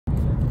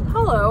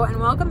Hello and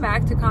welcome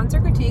back to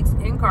Concert Critiques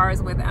in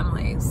Cars with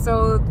Emily.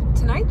 So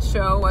tonight's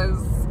show was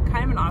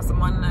kind of an awesome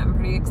one and I'm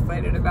pretty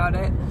excited about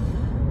it.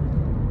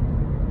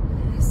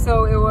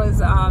 So it was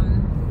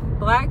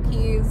Black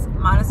Keys,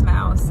 Modest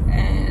Mouse,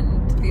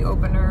 and the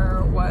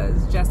opener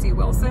was Jessy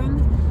Wilson,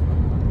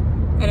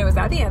 and it was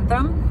at the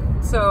Anthem.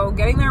 So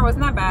getting there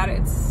wasn't that bad.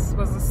 It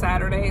was a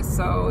Saturday,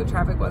 so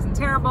traffic wasn't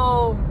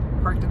terrible.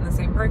 Parked in the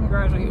same parking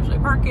garage I usually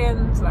park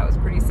in, so that was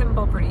pretty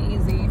simple, pretty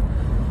easy.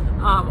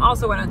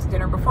 Also went out to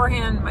dinner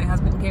beforehand. My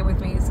husband came with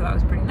me, so that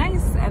was pretty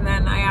nice. And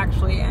then I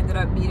actually ended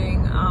up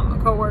meeting a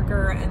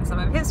coworker and some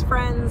of his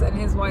friends and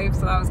his wife,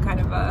 so that was kind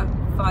of a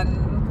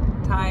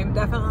fun time.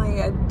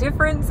 Definitely a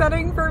different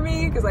setting for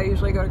me because I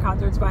usually go to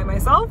concerts by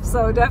myself,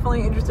 so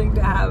definitely interesting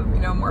to have, you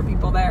know, more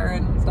people there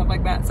and stuff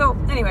like that. So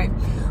anyway,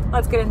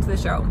 let's get into the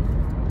show.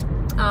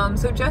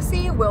 So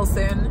Jessy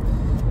Wilson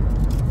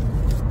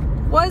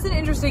was an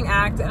interesting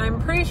act, and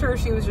I'm pretty sure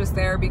she was just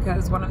there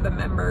because one of the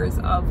members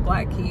of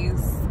Black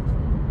Keys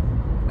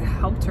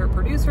helped her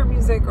produce her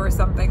music or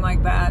something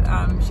like that.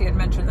 She had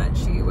mentioned that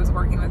she was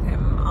working with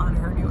him on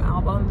her new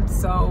album,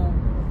 so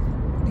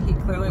he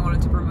clearly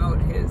wanted to promote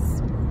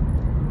his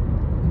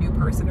new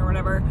person or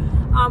whatever,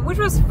 which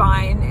was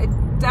fine. It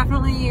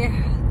definitely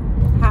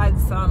had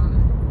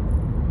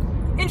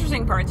some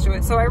interesting parts to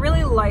it, so I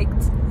really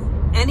liked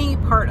any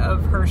part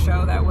of her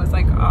show that was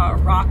like a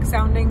rock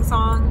sounding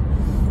song.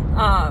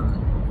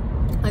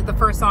 Like the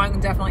first song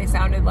definitely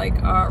sounded like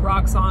a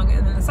rock song,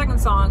 and then the second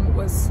song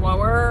was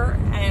slower,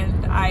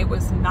 and I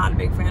was not a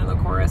big fan of the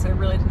chorus. I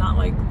really did not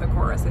like the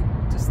chorus. I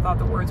just thought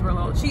the words were a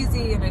little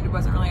cheesy and I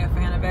wasn't really a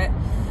fan of it.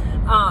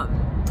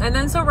 And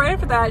then so right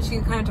after that, she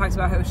kind of talks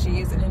about how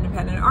she's an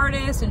independent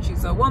artist and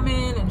she's a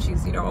woman, and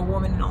she's, you know, a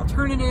woman in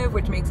alternative,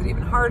 which makes it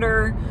even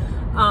harder.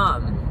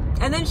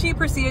 And then she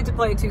proceeded to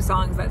play two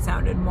songs that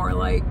sounded more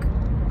like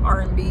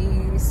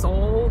R&B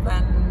soul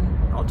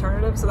than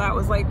alternative, so that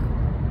was like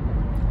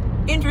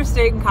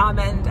interesting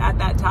comment at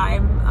that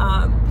time.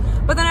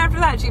 But then after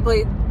that, she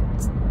played,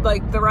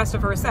 like, the rest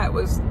of her set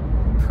was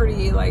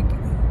pretty like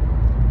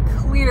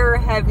clear,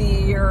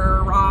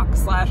 heavier rock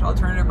 /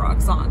 alternative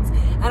rock songs,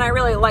 and I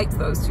really liked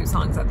those two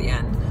songs at the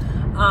end.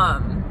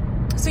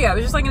 So yeah, it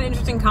was just like an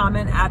interesting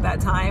comment at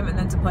that time, and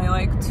then to play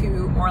like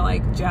two more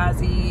like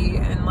jazzy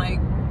and like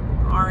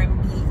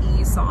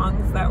R&B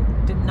songs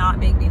that did not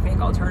make me think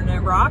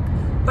alternative rock.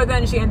 But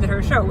then she ended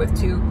her show with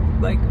two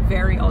like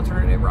very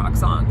alternative rock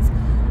songs.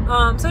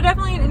 So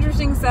definitely an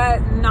interesting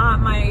set, not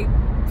my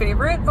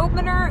favorite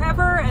opener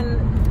ever.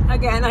 And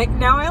again,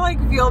 now I like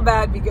feel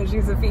bad because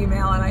she's a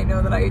female, and I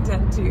know that I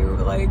tend to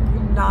like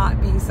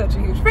not be such a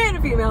huge fan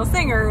of female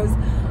singers,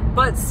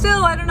 but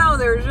still, I don't know,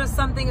 there's just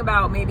something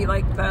about maybe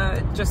like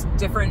the just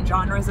different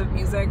genres of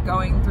music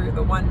going through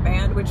the one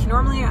band, which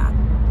normally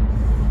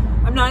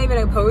I'm not even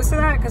opposed to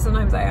that, because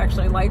sometimes I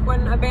actually like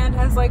when a band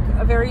has like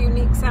a very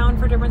unique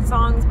sound for different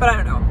songs. But I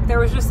don't know, there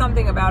was just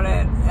something about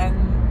it.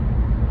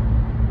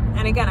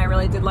 And again, I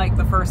really did like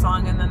the first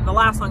song, and then the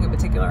last song in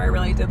particular I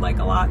really did like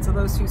a lot. So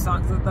those two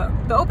songs,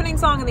 the opening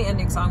song and the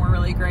ending song, were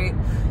really great.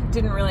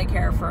 Didn't really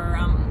care for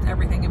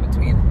everything in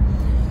between.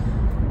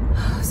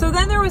 So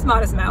then there was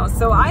Modest Mouse.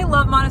 So I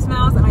love Modest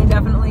Mouse, and I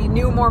definitely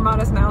knew more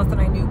Modest Mouse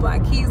than I knew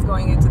Black Keys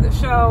going into the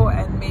show,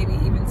 and maybe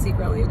even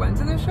secretly went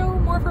to the show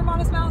more for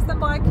Modest Mouse than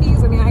Black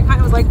Keys. I mean, I kind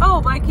of was like,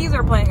 oh, Black Keys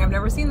are playing, I've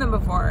never seen them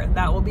before,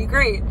 that will be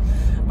great.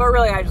 But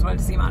really, I just wanted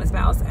to see Modest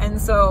Mouse. And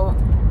so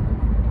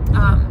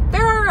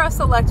there are a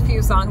select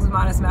few songs of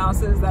Modest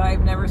Mouse's that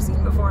I've never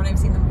seen before, and I've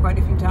seen them quite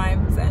a few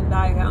times, and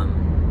I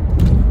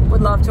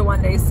would love to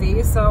one day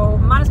see. So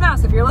Modest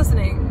Mouse, if you're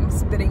listening,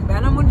 Spitting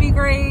Venom would be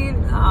great.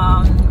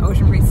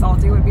 Ocean Breathe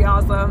Salty would be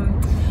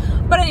awesome.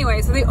 But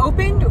anyway, so they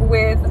opened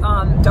with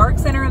Dark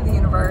Center of the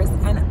Universe,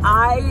 and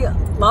I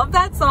love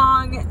that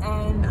song,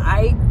 and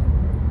I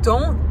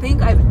don't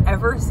think I've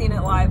ever seen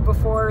it live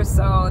before,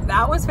 so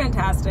that was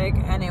fantastic,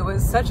 and it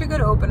was such a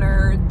good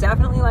opener.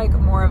 Definitely like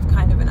more of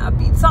kind of an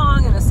upbeat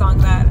song, and a song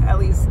that at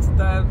least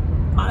the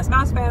Modest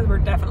Mouse fans were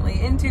definitely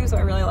into, so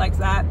I really liked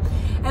that.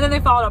 And then they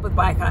followed up with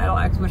Black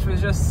Cadillacs, which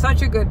was just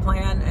such a good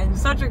plan and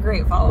such a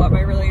great follow-up. I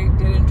really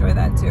did enjoy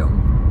that too.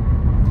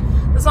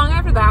 The song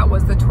after that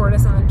was The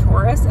Tortoise and the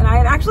Taurus, and I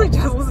had actually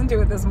just listened to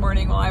it this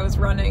morning while I was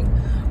running,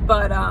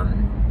 but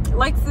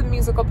liked the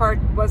musical part.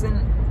 Wasn't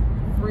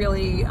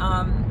really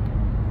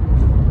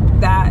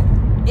that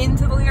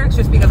into the lyrics,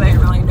 just because I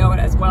didn't really know it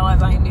as well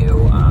as I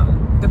knew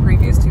the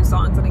previous two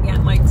songs. And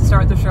again, like, to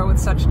start the show with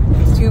such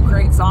two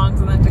great songs,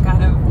 and then to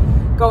kind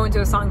of go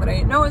into a song that I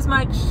didn't know as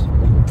much.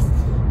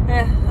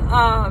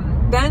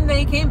 Then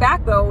they came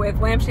back though with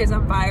Lampshades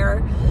on Fire,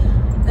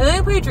 and then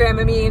they played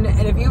Dramamine,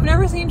 and if you've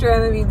never seen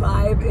Dramamine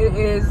live, it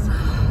is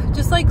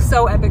just like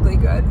so epically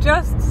good.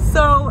 Just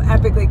so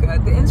epically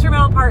good. The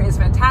instrumental part is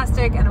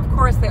fantastic, and of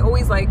course they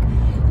always like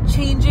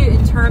change it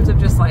in terms of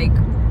just like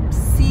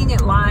seeing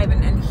it live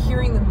and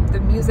hearing the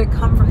music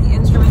come from the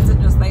instruments,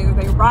 and just they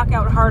rock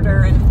out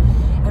harder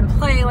and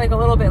play like a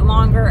little bit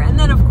longer. And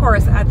then of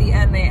course at the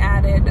end they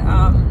added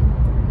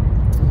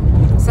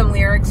some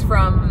lyrics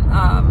from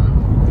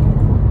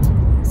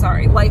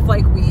Life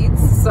Like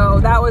Weeds. So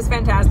that was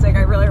fantastic.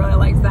 I really, really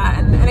liked that.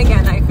 And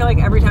again, I feel like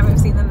every time I've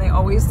seen them, they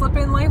always slip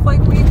in Life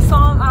Like Weed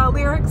song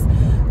lyrics.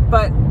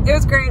 But it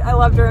was great. I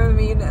loved Drum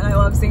and I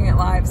love seeing it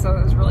live, so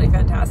it was really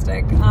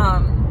fantastic.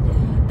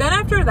 Then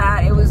after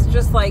that, it was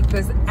just like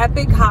this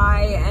epic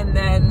high. And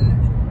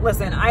then,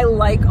 listen, I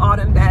like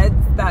Autumn Beds,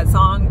 that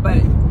song,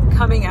 but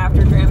coming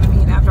after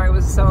Dramamine, after I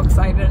was so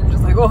excited and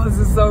just like, oh, this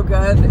is so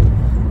good,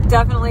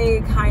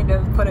 definitely kind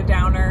of put a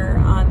downer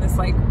on this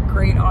like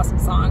great, awesome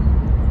song.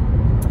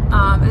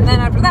 And then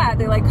after that,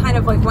 they like kind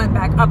of like went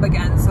back up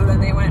again. So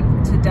then they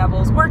went to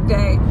Devil's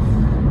Workday.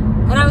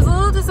 And I was a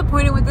little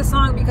disappointed with this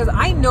song because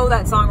I know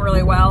that song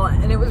really well,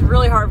 and it was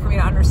really hard for me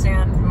to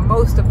understand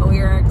most of the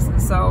lyrics.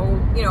 And so,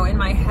 you know, in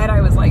my head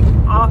I was like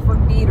off a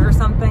beat or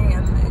something,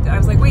 and I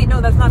was like, wait, no,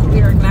 that's not the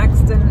lyric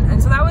next.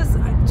 And so that was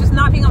just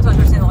not being able to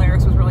understand the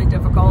lyrics was really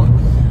difficult.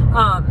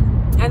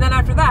 And then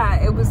after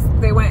that,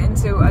 they went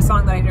into a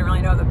song that I didn't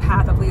really know, The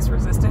Path of Least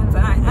Resistance,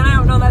 and I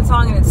don't know that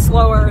song, and it's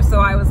slower. So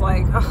I was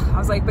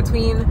like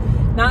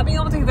between not being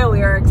able to get the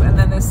lyrics and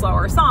then this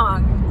slower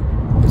song,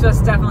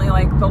 just definitely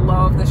like the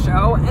low of the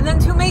show. And then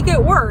to make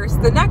it worse,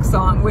 the next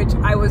song, which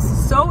I was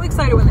so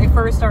excited when they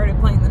first started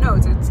playing the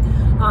notes, it's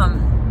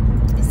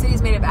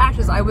Cities Made of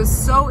Ashes. I was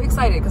so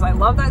excited because I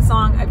love that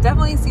song. I've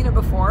definitely seen it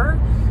before,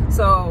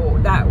 so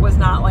that was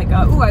not like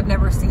a, ooh, I've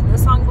never seen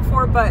this song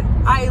before, but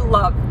I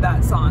loved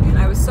that song and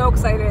I was so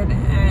excited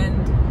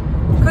and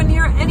couldn't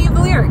hear any of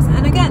the lyrics.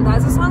 And again,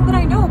 that's a song that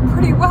I know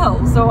pretty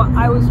well, so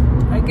I was,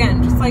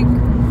 again, just like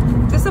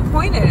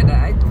disappointed.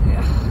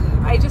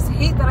 I just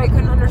hate that I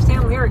couldn't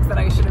understand lyrics that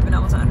I should have been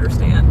able to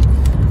understand.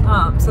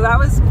 So that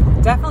was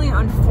definitely,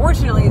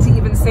 unfortunately, to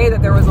even say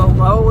that there was a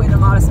low in a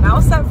Modest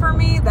Mouse set for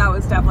me, that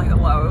was definitely the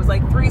low. It was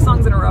like 3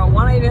 songs in a row.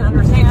 One I didn't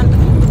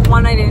understand,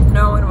 one I didn't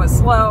know and was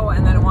slow,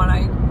 and then one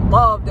I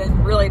loved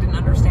and really didn't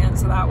understand.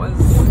 So that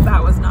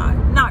was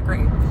not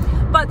great.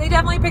 But they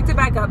definitely picked it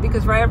back up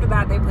because right after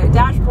that they played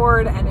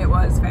Dashboard, and it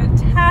was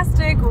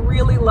fantastic.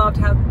 Really loved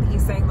how he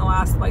sang the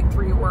last like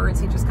 3 words.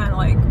 He just kind of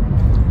like,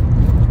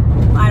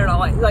 I don't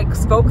know, like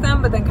spoke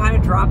them, but then kind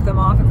of dropped them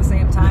off at the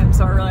same time.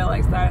 So I really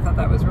liked that. I thought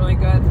that was really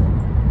good.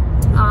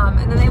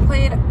 And then they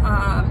played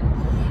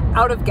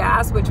Out of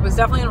Gas, which was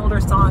definitely an older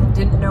song.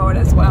 Didn't know it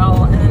as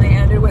well. And then they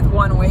ended with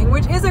One Wing,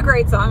 which is a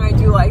great song. I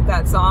do like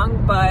that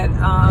song, but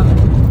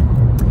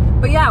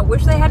yeah,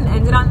 wish they hadn't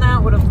ended on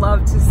that. Would have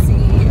loved to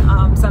see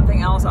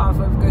something else off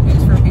of Good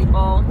News for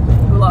People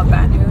Who Love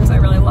Bad News. I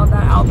really love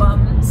that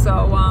album.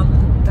 So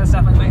that's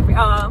definitely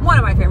one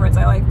of my favorites.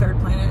 I like Third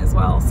Planet as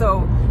well. So,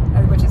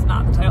 which is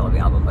not the title of the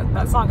album, but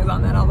that song is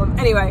on that album.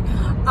 Anyway,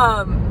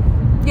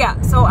 yeah,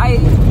 so I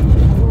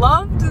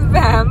loved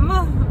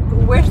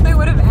them. Wish they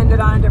would have ended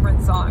on a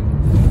different song.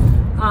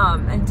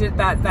 And did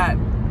that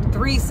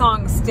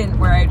 3-song stint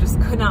where I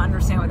just could not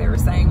understand what they were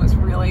saying. Was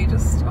really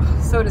just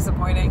so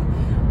disappointing.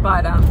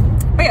 But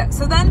yeah,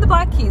 so then the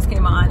Black Keys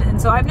came on,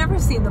 and so I've never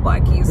seen the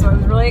Black Keys, so I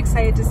was really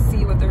excited to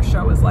see what their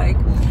show was like.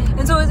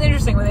 And so it was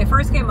interesting, when they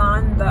first came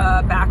on,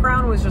 the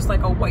background was just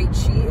like a white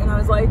sheet, and I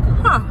was like,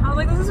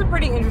 this is a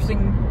pretty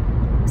interesting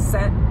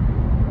set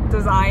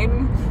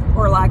design,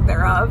 or lack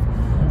thereof.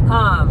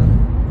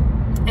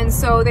 And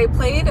so they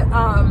played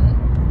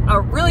a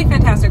really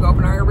fantastic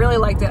opener. I really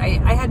liked it.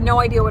 I had no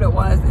idea what it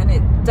was, and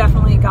it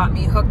definitely got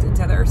me hooked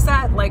into their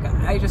set. Like,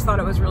 I just thought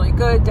it was really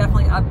good,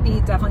 definitely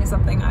upbeat, definitely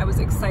something I was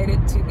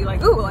excited to be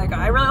like, ooh, like,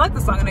 I really like the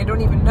song and I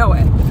don't even know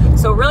it.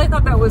 So really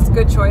thought that was a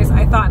good choice.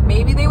 I thought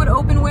maybe they would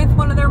open with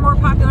one of their more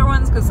popular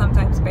ones, because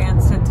sometimes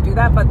bands tend to do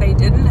that, but they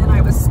didn't, and I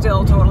was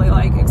still totally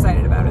like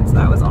excited about it, so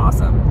that was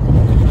awesome.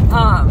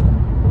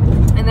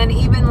 And then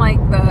even like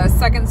the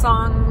second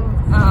song,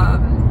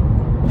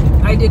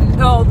 I didn't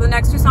know. The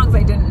next 2 songs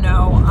I didn't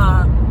know,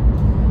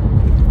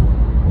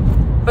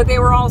 but they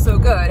were also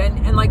good.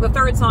 And like the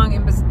third song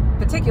in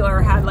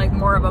particular had like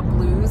more of a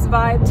blues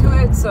vibe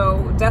to it.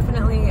 So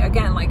definitely,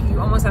 again, like you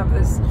almost have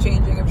this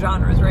changing of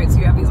genres, right? So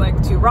you have these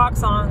like 2 rock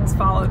songs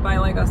followed by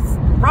like a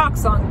rock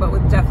song, but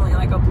with definitely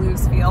like a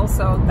blues feel.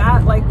 So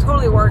that like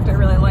totally worked. I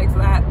really liked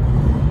that.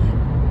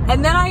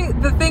 And then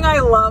the thing I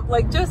love,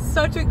 like just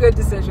such a good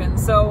decision.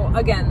 So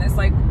again, this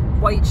like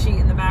white sheet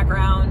in the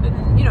background,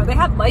 and you know, they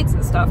had lights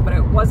and stuff, but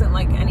it wasn't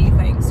like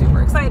anything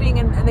super exciting,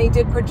 and they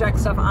did project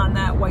stuff on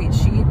that white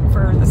sheet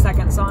for the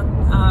second song,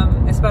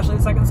 especially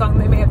the second song.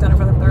 They may have done it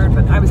for the third,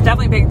 but I was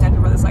definitely paying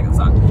attention for the second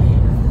song.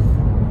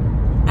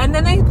 And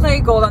then they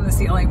play Gold on the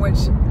Ceiling, which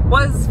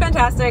was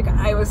fantastic.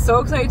 I was so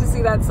excited to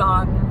see that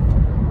song,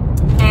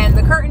 and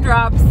the curtain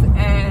drops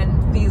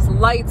and these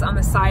lights on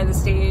the side of the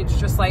stage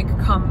just like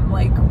come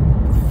like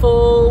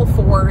full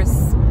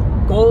force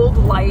gold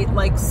light,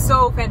 like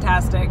so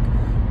fantastic.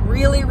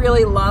 Really,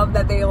 really love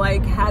that they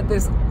like had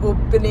this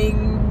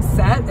opening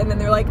set, and then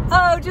they're like,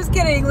 oh, just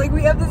kidding, like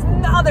we have this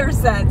other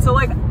set. So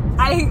like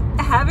I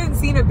haven't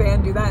seen a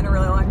band do that in a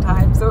really long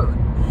time, so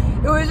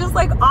it was just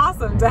like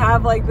awesome to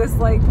have like this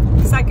like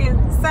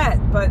second set.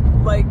 But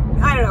like,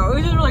 I don't know, it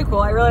was just really cool.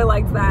 I really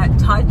liked that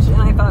touch,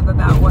 and I thought that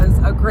that was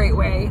a great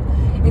way,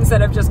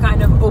 instead of just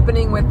kind of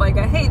opening with like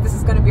a, hey, this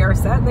is going to be our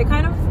set, they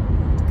kind of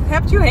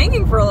kept you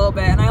hanging for a little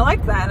bit, and I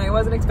liked that, and I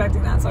wasn't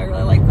expecting that, so I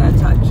really liked that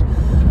touch.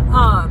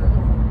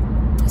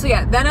 So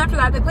yeah, then after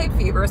that they played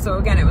Fever, so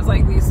again it was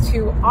like these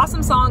two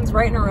awesome songs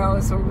right in a row,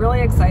 so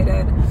really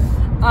excited.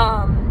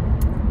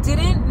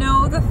 Didn't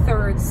know the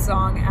third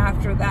song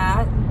after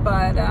that,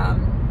 but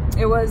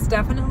it was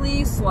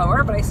definitely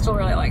slower, but I still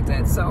really liked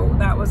it, so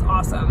that was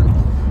awesome.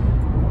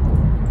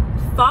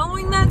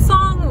 Following that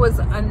song was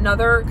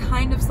another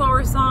kind of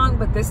slower song,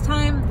 but this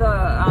time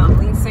the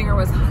lead singer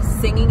was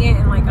singing it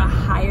in like a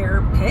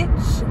higher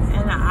pitch,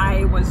 and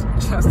I was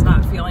just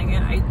not feeling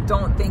it. I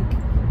don't think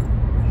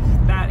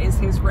that is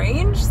his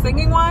range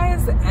singing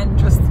wise, and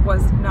just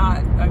was not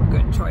a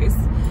good choice.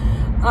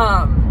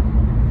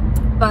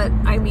 But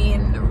I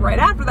mean, right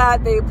after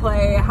that they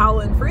play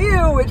Howlin' For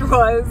You, which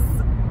was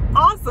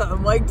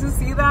awesome. Like, to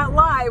see that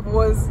live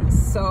was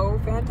so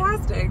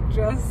fantastic,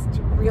 just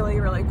really,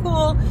 really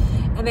cool.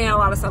 And they had a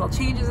lot of subtle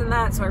changes in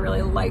that, so I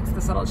really liked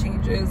the subtle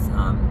changes.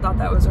 Thought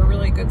that was a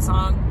really good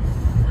song.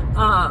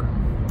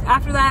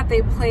 After that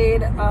they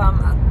played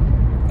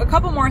a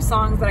couple more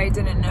songs that I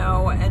didn't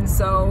know, and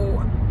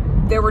so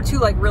there were two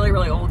like really,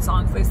 really old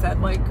songs. They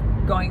said like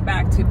going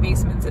back to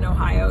Basements in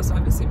Ohio, so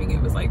I'm assuming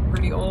it was like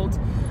pretty old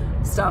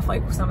stuff,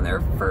 like some of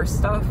their first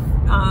stuff.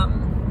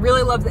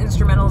 Really loved the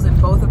instrumentals in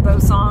both of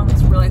those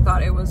songs. Really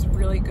thought it was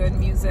really good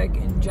music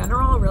in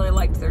general. Really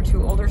liked their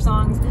two older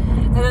songs.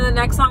 And then the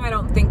next song I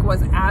don't think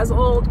was as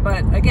old,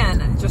 but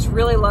again, just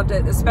really loved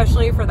it,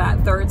 especially for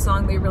that third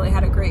song. They really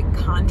had a great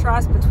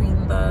contrast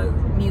between the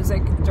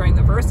music during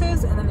the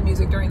verses and then the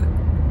music during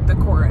the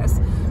chorus.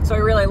 So I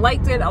really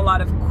liked it. A lot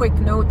of quick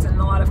notes and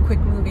a lot of quick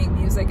moving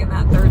music in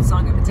that third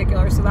song in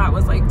particular. So that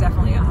was like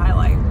definitely a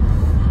highlight.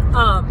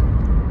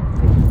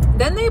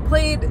 Then they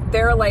played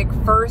their like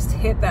first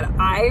hit that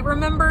I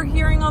remember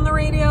hearing on the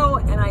radio,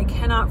 and I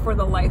cannot for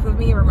the life of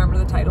me remember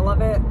the title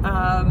of it.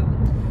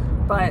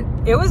 But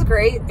it was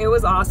great. It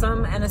was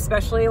awesome. And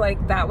especially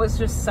like that was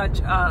just such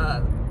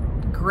a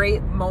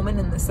great moment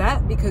in the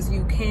set, because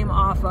you came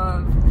off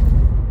of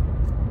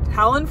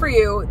Howlin' For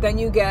You, then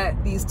you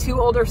get these two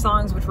older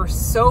songs which were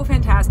so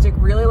fantastic,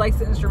 really liked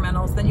the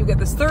instrumentals, then you get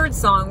this third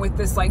song with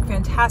this like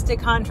fantastic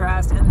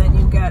contrast, and then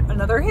you get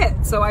another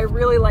hit. So I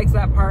really liked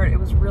that part. It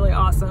was really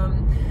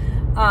awesome.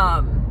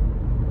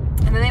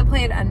 And then they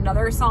played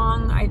another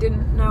song I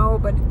didn't know,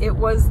 but it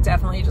was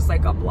definitely just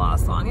like a blah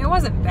song. It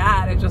wasn't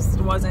bad, it just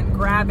wasn't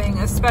grabbing,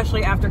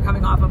 especially after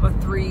coming off of a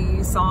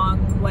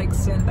 3-song like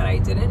stint that I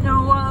didn't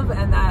know of,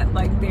 and that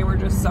like they were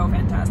just so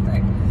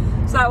fantastic.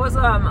 So that was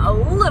a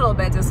little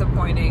bit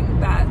disappointing,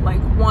 that like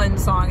one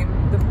song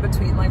in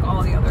between like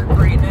all the other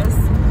greatness.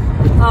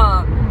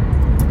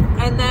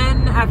 And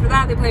then after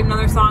that they played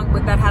another song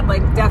that had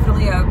like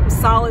definitely a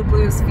solid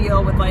blues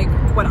feel, with like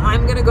what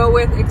I'm gonna go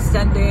with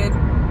extended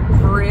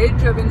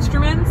bridge of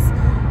instruments.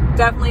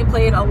 Definitely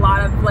played a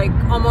lot of like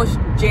almost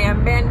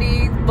jam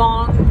bandy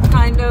long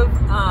kind of,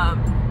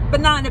 but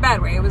not in a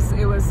bad way. It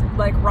was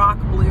like rock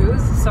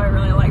blues, so I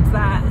really liked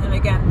that. And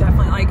again,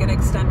 definitely like an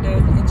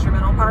extended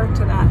instrumental part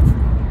to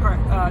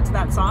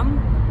that song.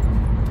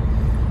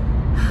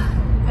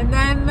 And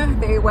then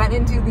they went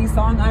into the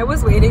song I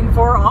was waiting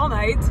for all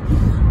night.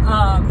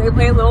 They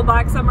played Little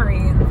Black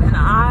Submarines, and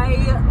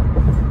I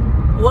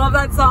love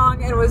that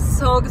song and was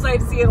so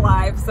excited to see it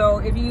live. So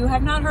if you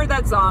have not heard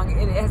that song,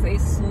 it has a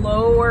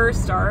slower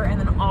start, and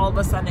then all of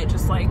a sudden it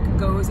just like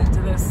goes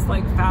into this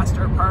like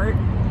faster part.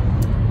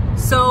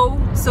 So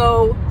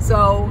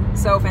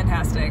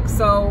fantastic.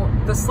 So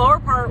the slower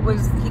part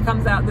was, he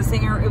comes out, the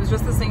singer, it was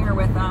just the singer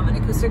with an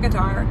acoustic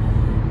guitar,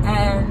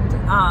 and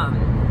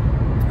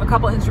a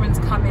couple instruments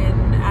come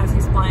in as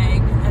he's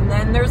playing, and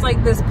then there's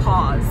like this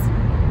pause.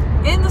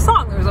 In the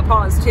song there's a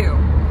pause too,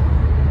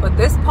 but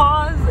this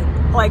pause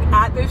like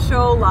at this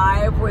show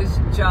live was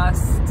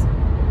just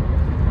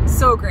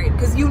so great,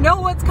 because you know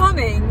what's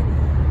coming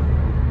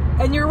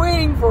and you're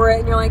waiting for it,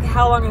 and you're like,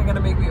 how long are you gonna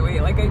make me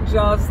wait? Like I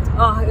just,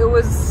 it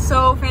was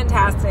so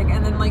fantastic.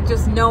 And then like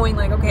just knowing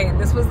like, okay,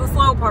 this was the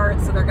slow part,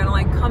 so they're gonna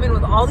like come in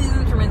with all these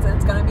instruments and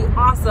it's gonna be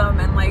awesome,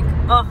 and like,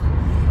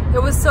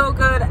 it was so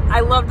good.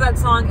 I loved that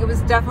song. It was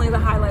definitely the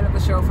highlight of the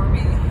show for me,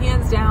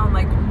 hands down,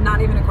 like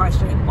not even a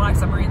question. Black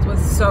Submarines was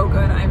so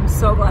good. I'm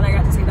so glad I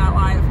got to see that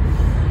live.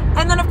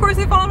 And then of course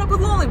they followed up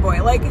with Lonely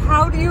Boy. Like,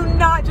 how do you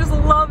not just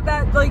love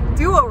that like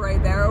duo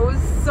right there? It was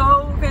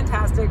so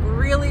fantastic.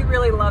 Really,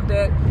 really loved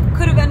it.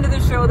 Could have ended the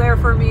show there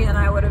for me and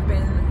I would have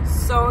been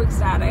so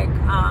ecstatic.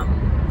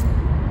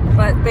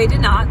 But they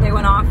did not. They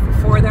went off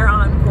for their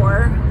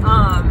encore.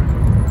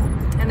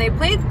 And they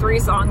played 3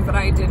 songs that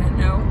I didn't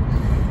know.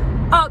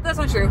 Oh, that's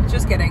not true.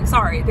 Just kidding.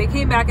 Sorry. They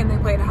came back and they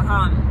played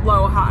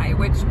Low High,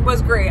 which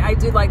was great. I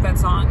did like that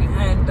song,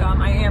 and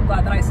I am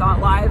glad that I saw it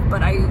live,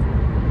 but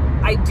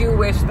I do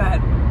wish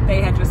that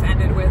they had just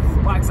ended with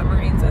Black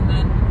Submarines and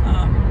then,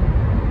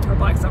 or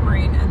Black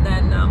Submarine and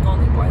then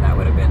Lonely Boy. That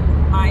would have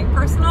been my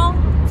personal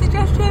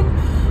suggestion.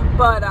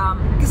 But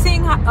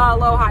seeing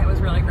Low High was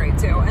really great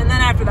too. And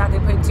then after that, they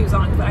played 2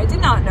 songs that I did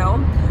not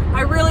know.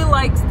 I really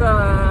liked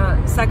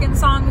the second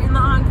song in the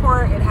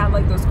encore. It had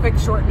like those quick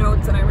short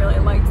notes, and I really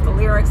liked the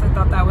lyrics. I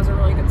thought that was a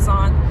really good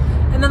song.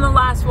 And then the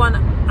last one,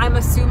 I'm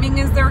assuming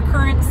is their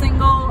current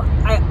single.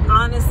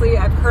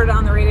 I've heard it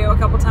on the radio a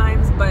couple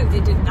times, but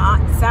it did not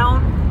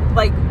sound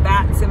like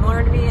that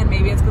similar to me, and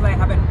maybe it's because I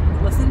haven't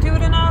listened to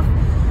it enough.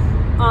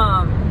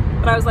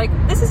 But I was like,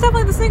 this is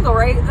definitely the single,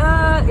 right?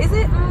 Is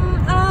it?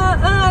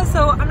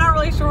 So I'm not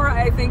really sure.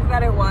 I think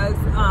that it was.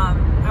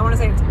 I want to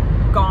say it's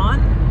Gone.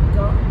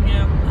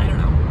 Yeah, I don't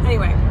know.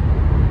 Anyway,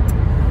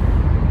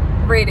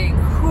 rating.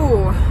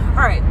 Whew.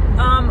 All right.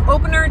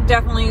 Opener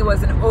definitely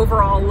was an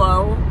overall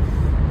low.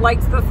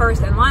 Liked the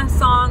first and last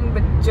song,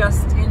 but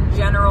just in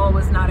general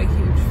was not a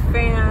huge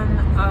fan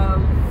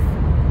of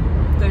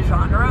the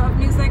genre of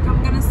music,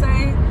 I'm gonna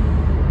say.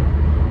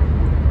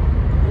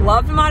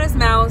 Loved Modest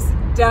Mouse,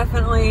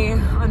 definitely,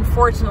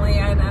 unfortunately,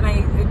 and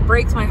it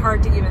breaks my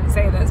heart to even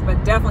say this,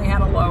 but definitely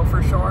had a low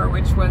for sure,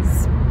 which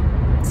was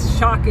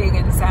shocking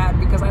and sad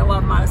because I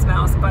love Modest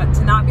Mouse, but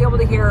to not be able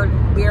to hear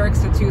lyrics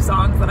to 2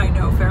 songs that I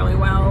know fairly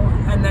well,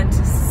 and then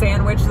to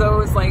sandwich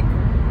those like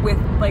with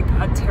like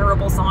a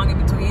terrible song in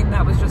between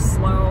that was just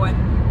slow and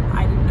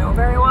I didn't know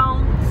very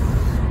well.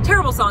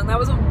 Terrible song, that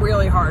was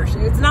really harsh.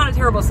 It's not a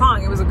terrible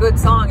song, it was a good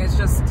song. It's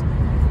just,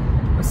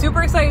 I was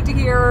super excited to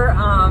hear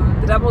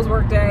The Devil's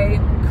Workday,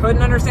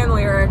 couldn't understand the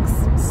lyrics,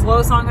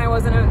 slow song I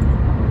wasn't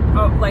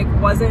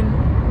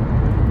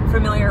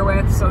familiar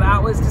with, so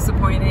that was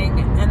disappointing.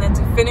 And then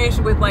to finish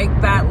with like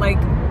that,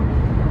 like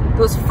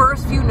those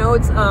first few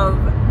notes of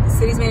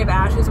Cities Made of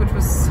Ashes, which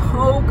was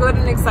so good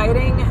and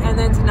exciting, and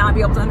then to not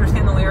be able to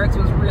understand the lyrics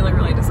was really,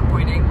 really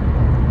disappointing.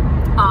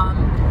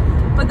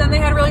 But then they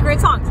had really great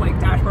songs, like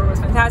Dashboard was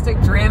fantastic,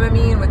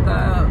 Dramamine with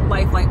the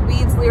Life Like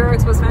Weeds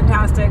lyrics was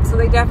fantastic, so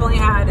they definitely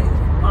had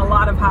a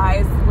lot of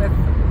highs with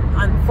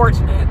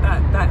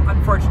that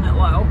unfortunate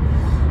low.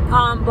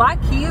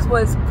 Black Keys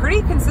was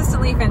pretty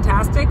consistently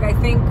fantastic. I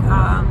think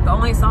the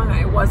only song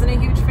I wasn't a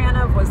huge fan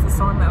of was the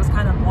song that was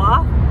kind of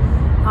blah.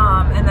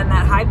 And then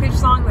that high-pitched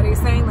song that he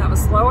sang that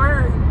was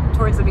slower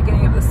towards the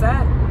beginning of the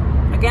set.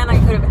 Again, I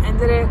could have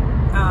ended it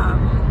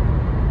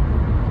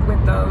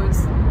with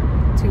those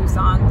 2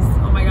 songs.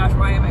 Oh my gosh,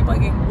 why am I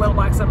blanking? Little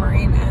Black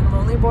Submarine and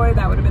Lonely Boy.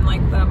 That would have been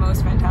like the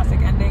most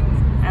fantastic ending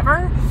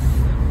ever.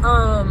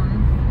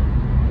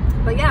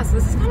 But yeah, so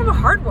this is kind of a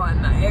hard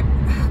one. I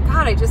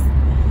just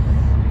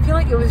feel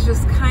like it was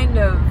just kind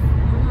of,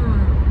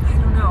 I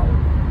don't know,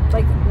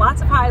 like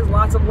lots of highs,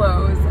 lots of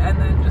lows, and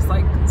then just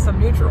like some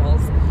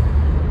neutrals.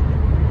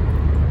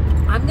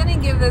 I'm gonna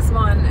give this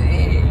one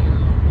an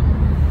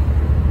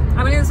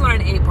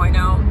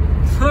 8.0.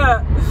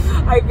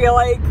 I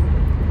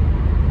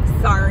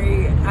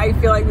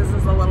feel like this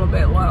is a little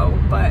bit low,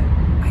 but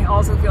I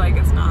also feel like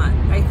it's not.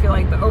 I feel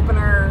like the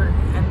opener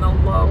and the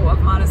low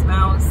of Modest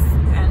Mouse,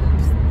 and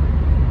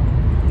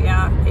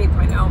yeah,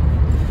 8.0.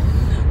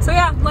 So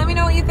yeah, let me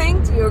know what you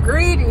think. Do you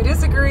agree? Do you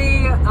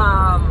disagree?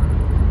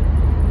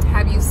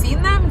 Have you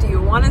seen them? Do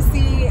you want to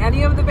see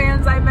any of the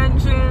bands I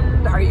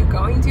mentioned? Are you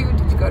going to?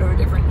 Did you go to a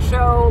different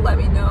show? Let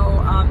me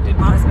know. Did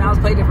Modest Mouse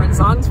play different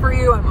songs for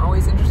you? I'm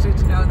always interested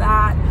to know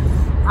that.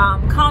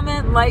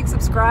 Comment, like,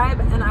 subscribe,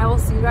 and I will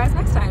see you guys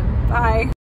next time. Bye.